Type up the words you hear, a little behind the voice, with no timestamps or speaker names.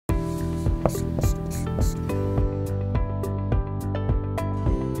My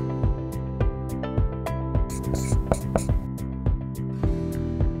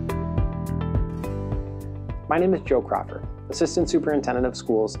name is Joe Crawford, Assistant Superintendent of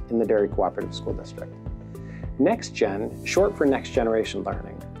Schools in the Derry Cooperative School District. NextGen, short for Next Generation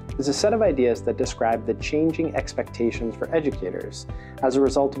Learning, is a set of ideas that describe the changing expectations for educators as a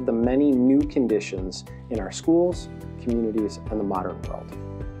result of the many new conditions in our schools, communities, and the modern world.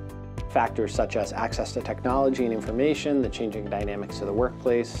 Factors such as access to technology and information, the changing dynamics of the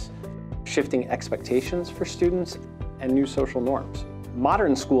workplace, shifting expectations for students, and new social norms.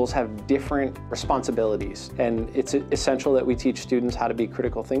 Modern schools have different responsibilities, and it's essential that we teach students how to be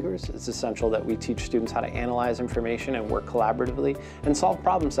critical thinkers. It's essential that we teach students how to analyze information and work collaboratively and solve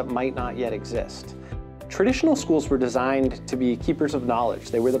problems that might not yet exist. Traditional schools were designed to be keepers of knowledge.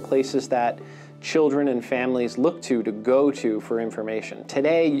 They were the places that children and families look to go to for information.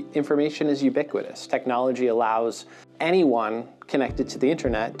 Today, information is ubiquitous. Technology allows anyone connected to the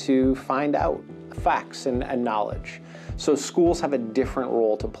internet to find out facts and knowledge. So schools have a different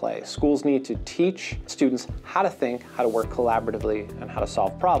role to play. Schools need to teach students how to think, how to work collaboratively, and how to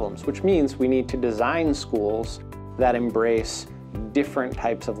solve problems, which means we need to design schools that embrace different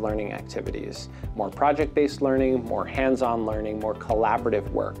types of learning activities. More project-based learning, more hands-on learning, more collaborative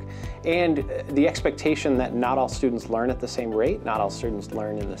work. And the expectation that not all students learn at the same rate, not all students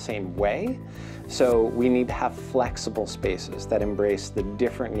learn in the same way. So we need to have flexible spaces that embrace the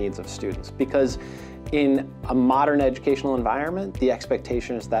different needs of students, because in a modern educational environment, the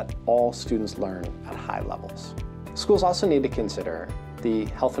expectation is that all students learn at high levels. Schools also need to consider the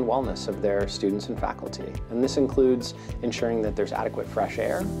health and wellness of their students and faculty. And this includes ensuring that there's adequate fresh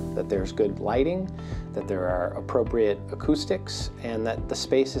air, that there's good lighting, that there are appropriate acoustics, and that the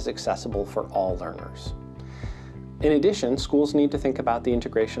space is accessible for all learners. In addition, schools need to think about the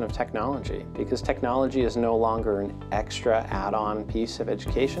integration of technology, because technology is no longer an extra add-on piece of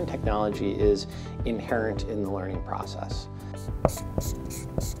education. Technology is inherent in the learning process.